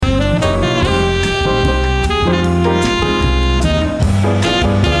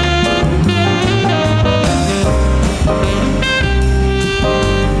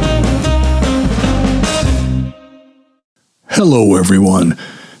Hello, everyone.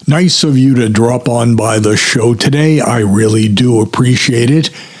 Nice of you to drop on by the show today. I really do appreciate it.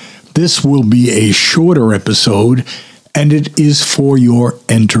 This will be a shorter episode, and it is for your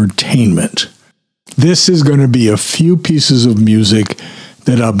entertainment. This is going to be a few pieces of music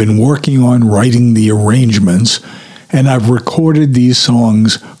that I've been working on writing the arrangements, and I've recorded these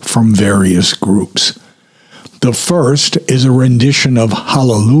songs from various groups. The first is a rendition of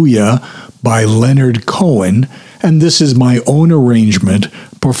Hallelujah by Leonard Cohen, and this is my own arrangement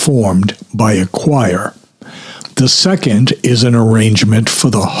performed by a choir. The second is an arrangement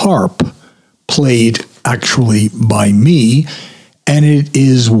for the harp, played actually by me, and it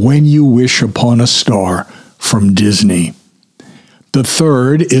is When You Wish Upon a Star from Disney. The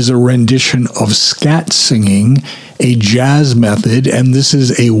third is a rendition of scat singing, a jazz method, and this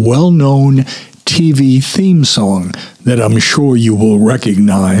is a well-known TV theme song that I'm sure you will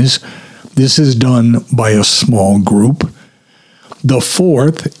recognize. This is done by a small group. The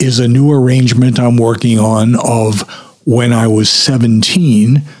fourth is a new arrangement I'm working on of When I Was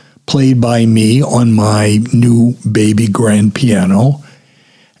 17, played by me on my new baby grand piano.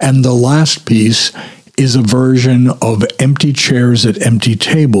 And the last piece is a version of Empty Chairs at Empty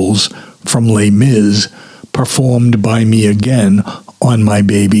Tables from Les Mis, performed by me again on my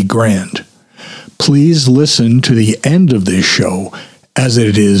baby grand. Please listen to the end of this show, as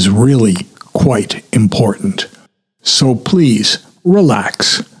it is really quite important. So please,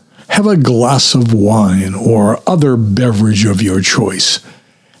 relax. Have a glass of wine or other beverage of your choice,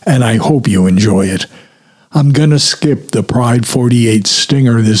 and I hope you enjoy it. I'm going to skip the Pride 48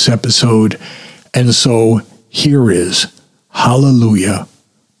 stinger this episode, and so here is Hallelujah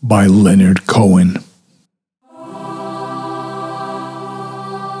by Leonard Cohen.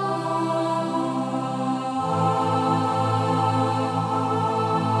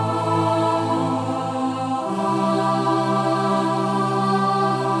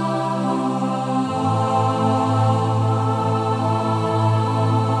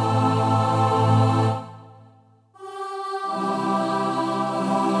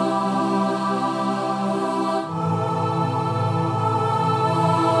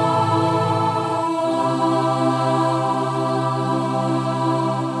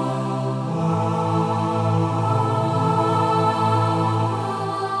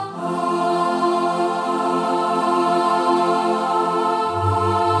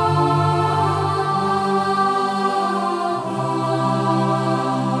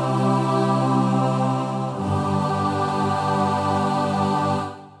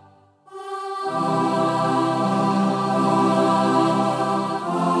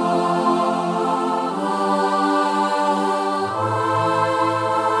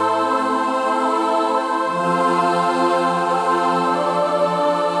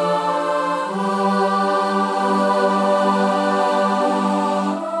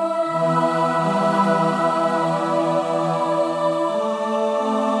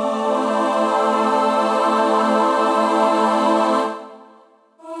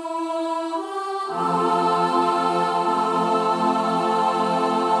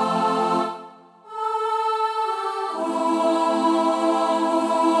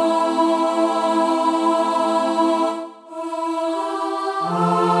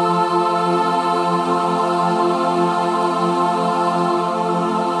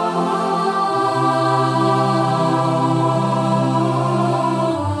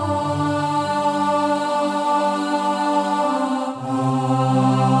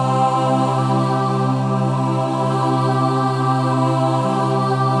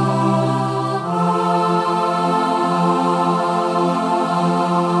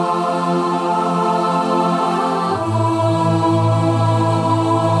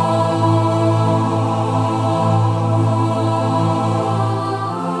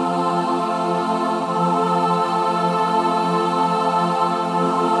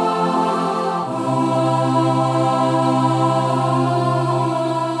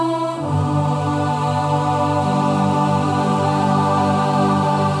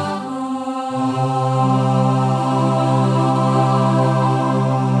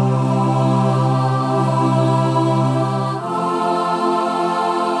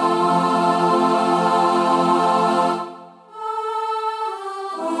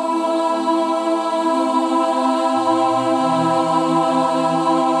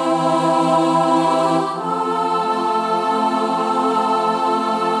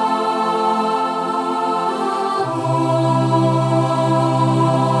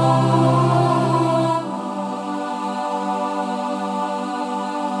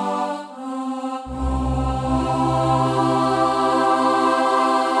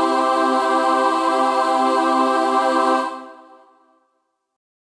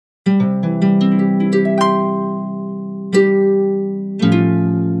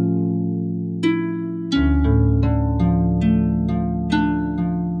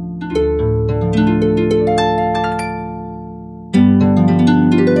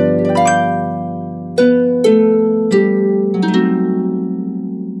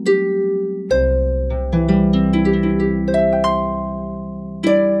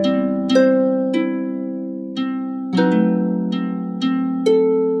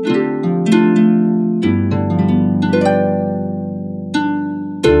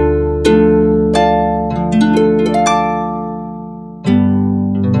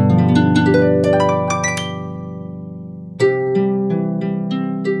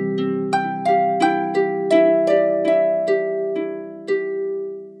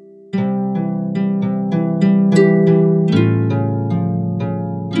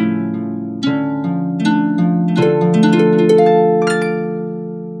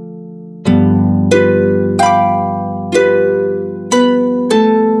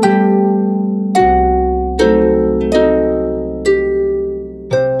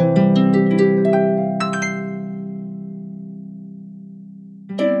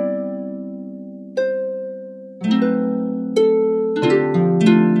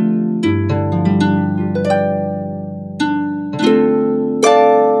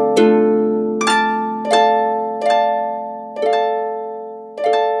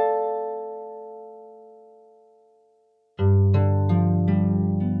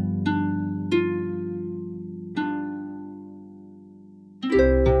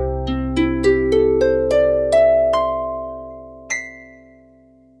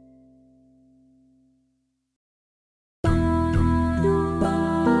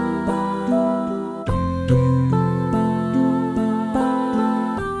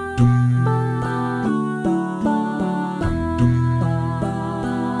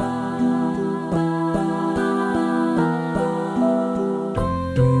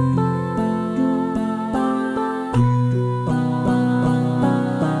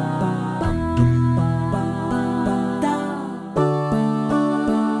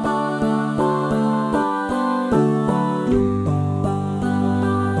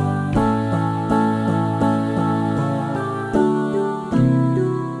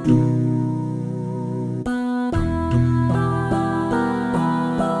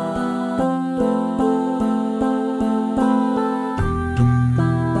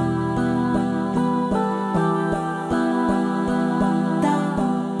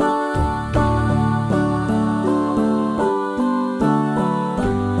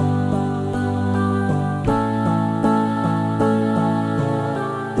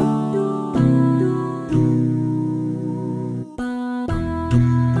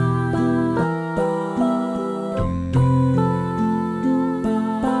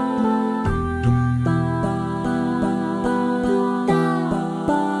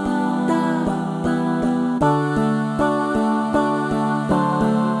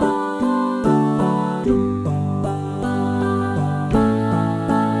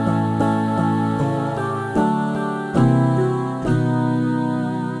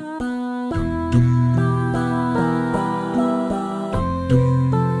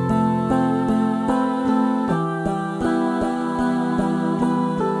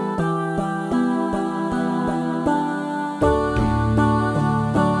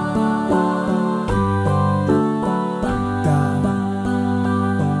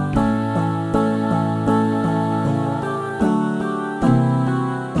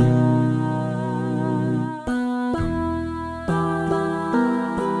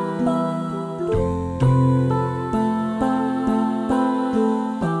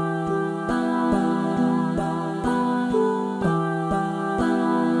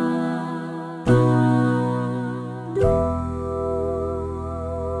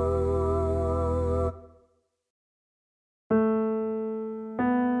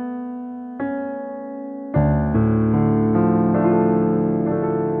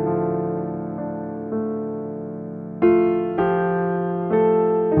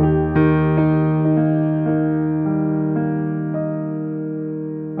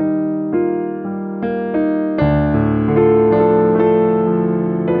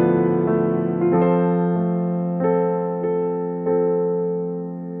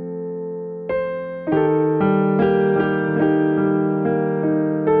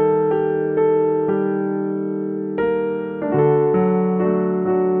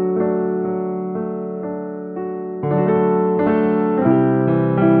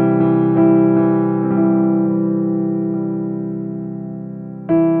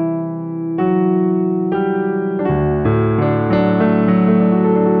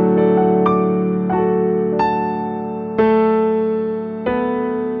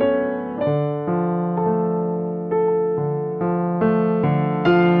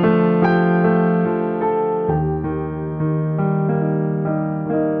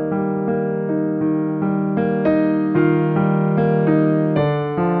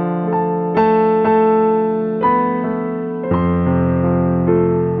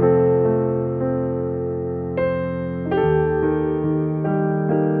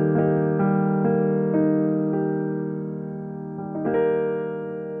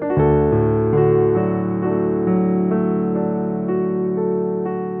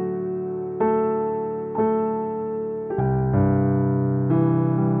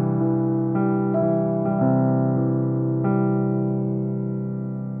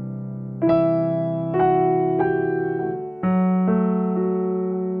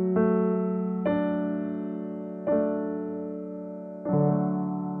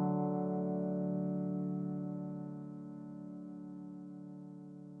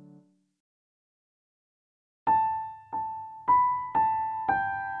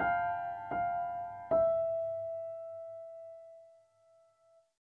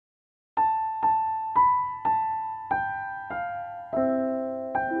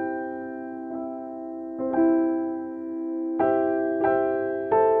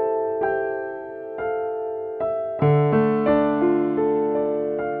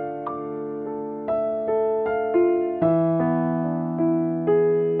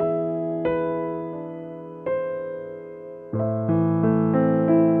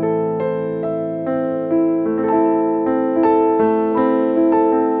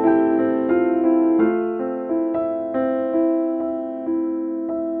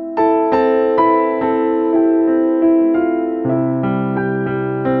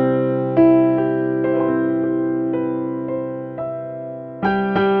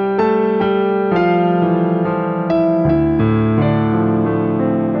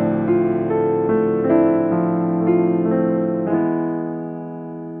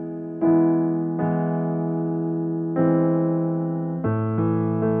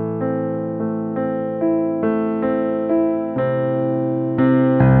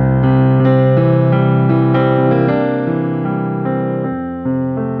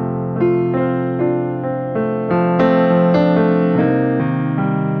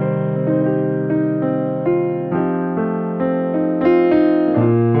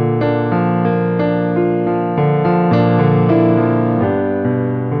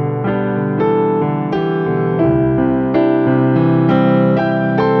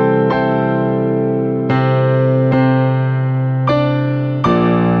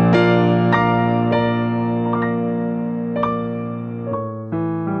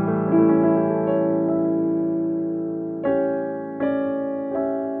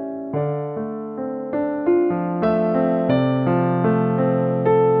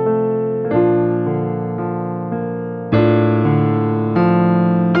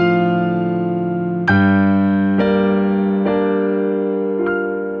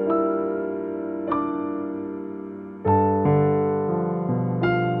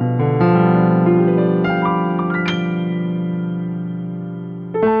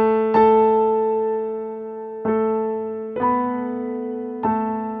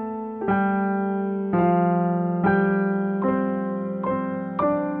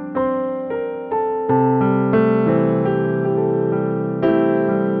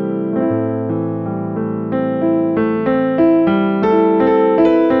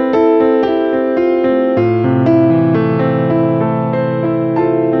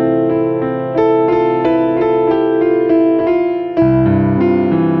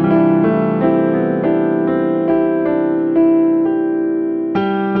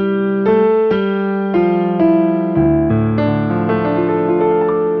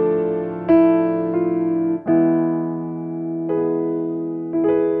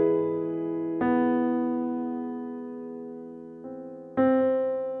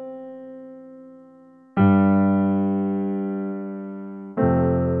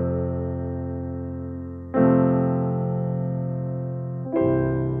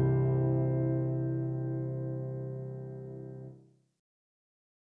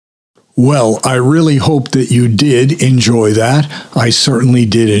 Well, I really hope that you did enjoy that. I certainly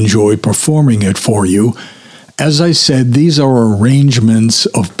did enjoy performing it for you. As I said, these are arrangements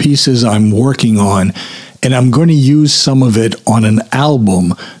of pieces I'm working on, and I'm going to use some of it on an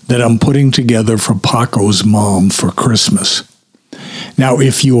album that I'm putting together for Paco's mom for Christmas. Now,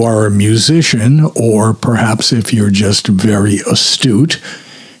 if you are a musician, or perhaps if you're just very astute,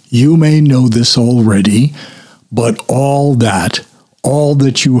 you may know this already, but all that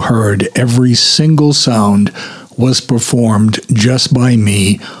you heard, every single sound, was performed just by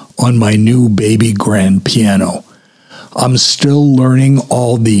me on my new baby grand piano. I'm still learning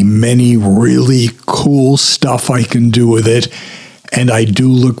all the many really cool stuff I can do with it, and I do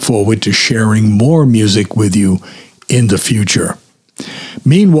look forward to sharing more music with you in the future.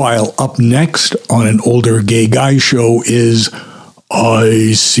 Meanwhile, up next on An Older Gay Guy Show is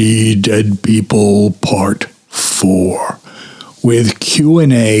I See Dead People Part 4 with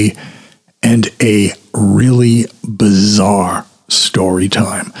Q&A and a really bizarre story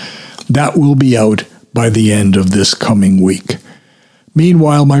time. That will be out by the end of this coming week.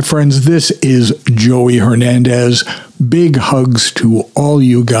 Meanwhile, my friends, this is Joey Hernandez. Big hugs to all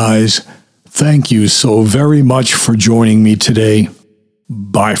you guys. Thank you so very much for joining me today.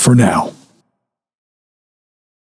 Bye for now.